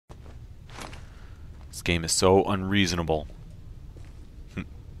This game is so unreasonable.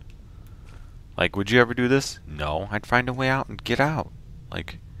 Like, would you ever do this? No. I'd find a way out and get out.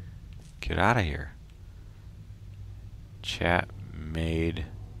 Like, get out of here. Chat made.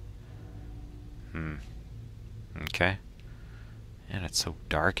 Okay. And it's so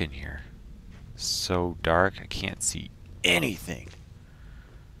dark in here. So dark, I can't see anything.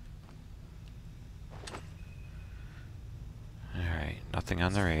 Alright, nothing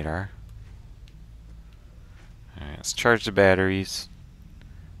on the radar. Alright, let's charge the batteries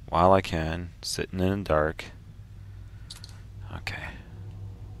while I can, sitting in the dark. Okay,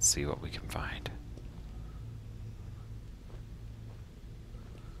 let's see what we can find.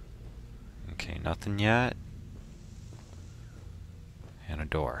 Okay, nothing yet. And a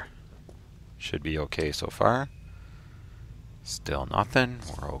door. Should be okay so far. Still nothing.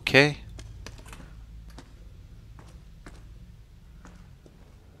 We're okay.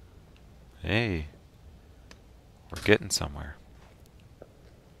 Hey, we're getting somewhere.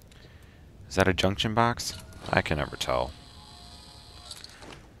 Is that a junction box? I can never tell.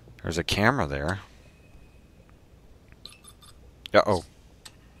 There's a camera there. Uh-oh.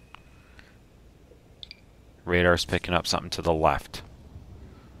 Radar's picking up something to the left.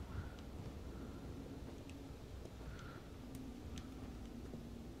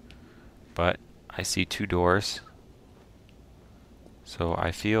 But I see two doors. So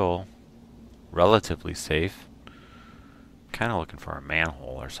I feel relatively safe. Kind of looking for a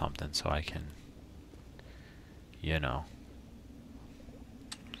manhole or something so I can, you know,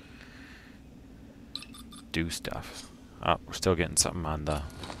 do stuff. Oh, we're still getting something on the...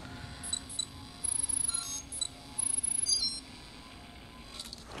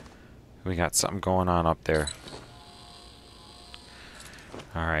 We got something going on up there.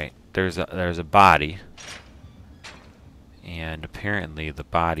 Alright, there's a body. And apparently the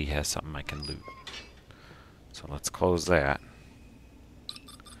body has something I can loot. So let's close that.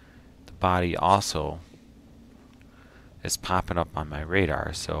 The body also is popping up on my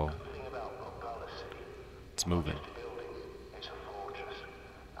radar, so it's moving.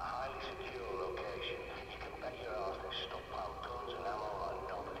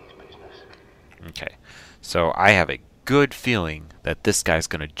 Okay, so I have a good feeling that this guy's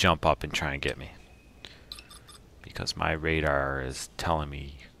gonna jump up and try and get me. Because my radar is telling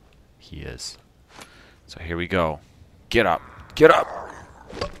me he is. So here we go. Get up. Get up!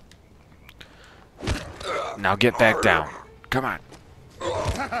 Now get back down. Come on.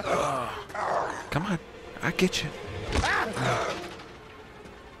 Come on. I get you.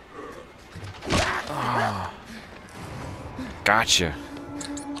 Gotcha.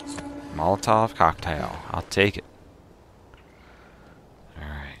 Molotov cocktail. I'll take it.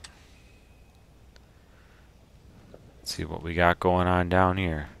 Alright. Let's see what we got going on down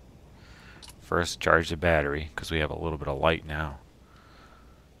here. First, charge the battery, because we have a little bit of light now.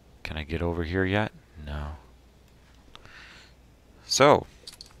 Can I get over here yet? No. So,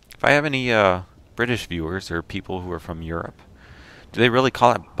 if I have any British viewers or people who are from Europe, do they really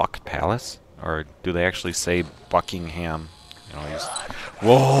call it Buck Palace? Or do they actually say Buckingham? You know,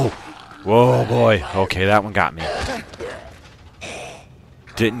 whoa! Whoa, boy. Okay, that one got me.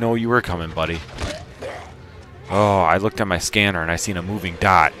 Didn't know you were coming, buddy. Oh, I looked at my scanner and I seen a moving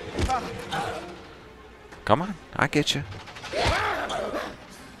dot. Come on, I get you.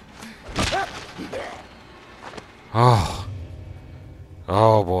 Oh.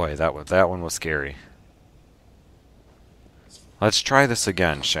 Oh boy, that one was scary. Let's try this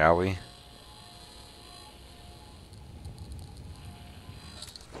again, shall we?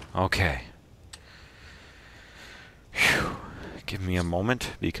 Okay. Whew. Give me a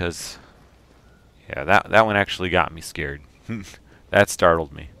moment, because yeah, that one actually got me scared. That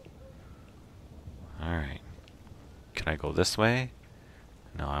startled me. Alright. Can I go this way?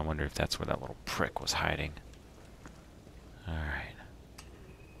 No, I wonder if that's where that little prick was hiding. Alright.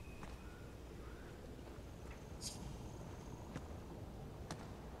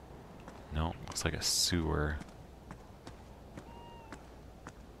 No, looks like a sewer.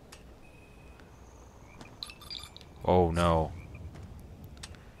 Oh no.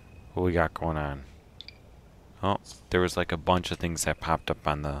 What we got going on? Oh, there was like a bunch of things that popped up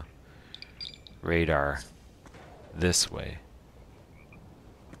on the radar this way.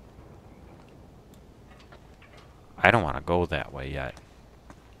 I don't want to go that way yet.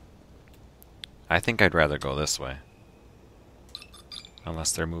 I think I'd rather go this way.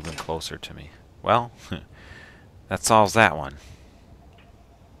 Unless they're moving closer to me. Well, that solves that one.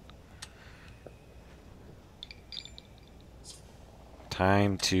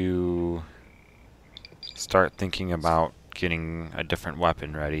 Time to start thinking about getting a different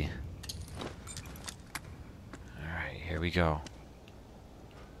weapon ready. here we go.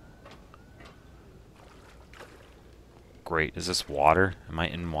 Great. Is this water? Am I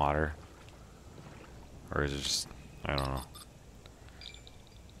in water? Or is it just... I don't know.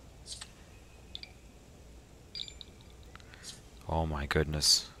 Oh my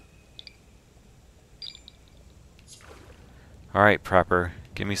goodness. Alright, prepper.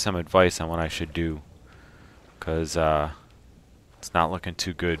 Give me some advice on what I should do. Because, it's not looking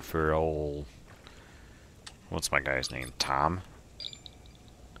too good for old... What's my guy's name? Tom?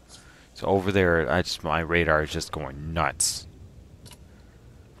 So over there, my radar is just going nuts.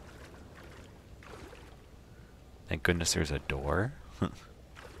 Thank goodness there's a door.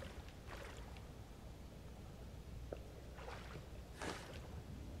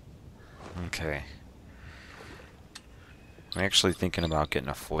 Okay. I'm actually thinking about getting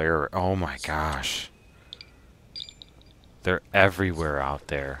a flare. Oh my gosh. They're everywhere out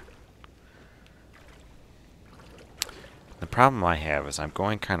there. The problem I have is I'm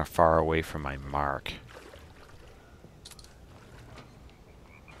going kind of far away from my mark.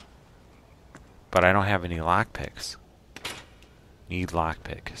 But I don't have any lockpicks. Need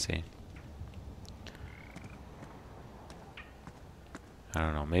lockpick, see? I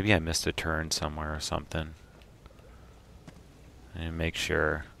don't know, maybe I missed a turn somewhere or something. And make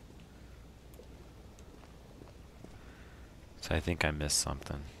sure. So I think I missed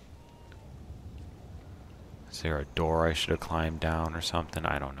something. Is there a door I should have climbed down or something?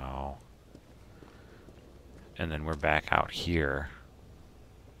 I don't know. And then we're back out here.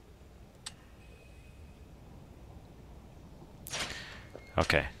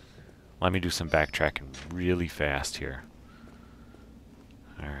 Okay. Let me do some backtracking really fast here.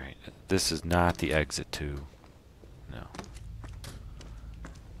 Alright. This is not the exit to... No.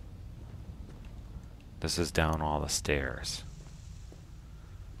 This is down all the stairs.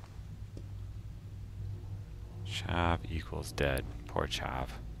 Chav equals dead. Poor Chav.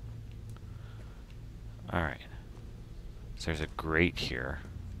 Alright. So there's a grate here.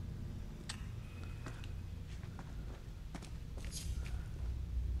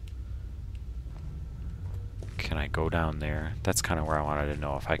 Can I go down there? That's kind of where I wanted to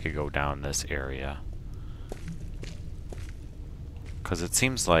know if I could go down this area. Because it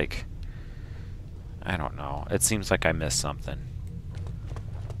seems like... I don't know. It seems like I missed something.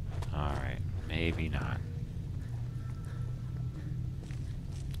 Alright. Maybe not.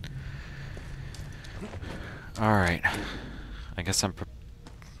 Alright. I guess I'm...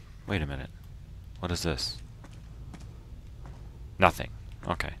 Wait a minute. What is this? Nothing.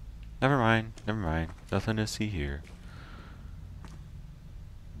 Okay. Never mind. Never mind. Nothing to see here.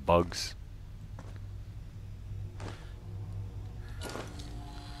 Bugs.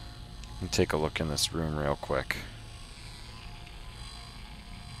 Let me take a look in this room real quick.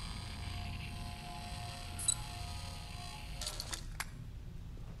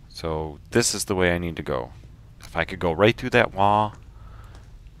 So this is the way I need to go. If I could go right through that wall,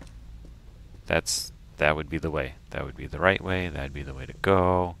 that would be the way. That would be the right way. That'd be the way to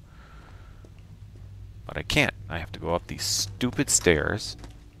go. But I can't. I have to go up these stupid stairs.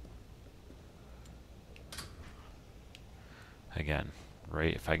 Again,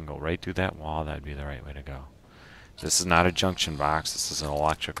 right. If I can go right through that wall, that'd be the right way to go. This is not a junction box. This is an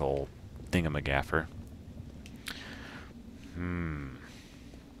electrical thingamagaffer.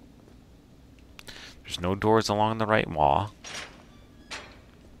 There's no doors along the right wall.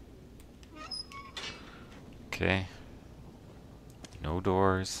 Okay. No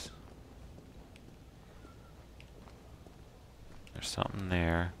doors. There's something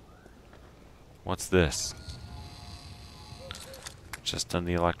there. What's this? Just on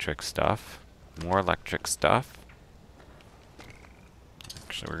the electric stuff. More electric stuff.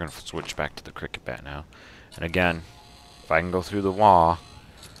 Actually, we're going to switch back to the cricket bat now. And again, if I can go through the wall,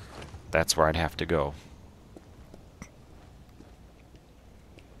 that's where I'd have to go.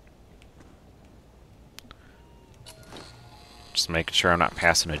 Just making sure I'm not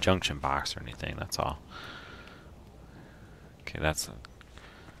passing a junction box or anything, that's all. Okay, that's...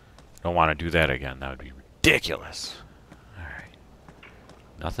 don't want to do that again. That would be ridiculous. Alright.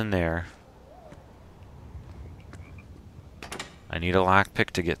 Nothing there. I need a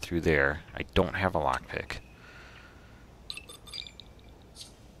lockpick to get through there. I don't have a lockpick.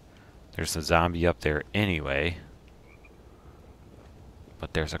 There's a zombie up there anyway.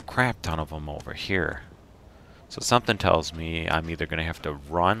 But there's a crap ton of them over here. So something tells me I'm either going to have to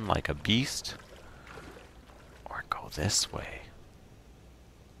run like a beast or go this way.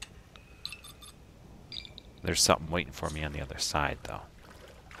 There's something waiting for me on the other side, though.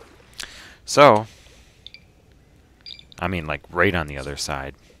 So, I mean, like, right on the other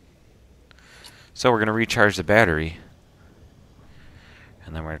side. So we're going to recharge the battery,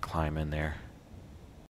 And then we're going to climb in there.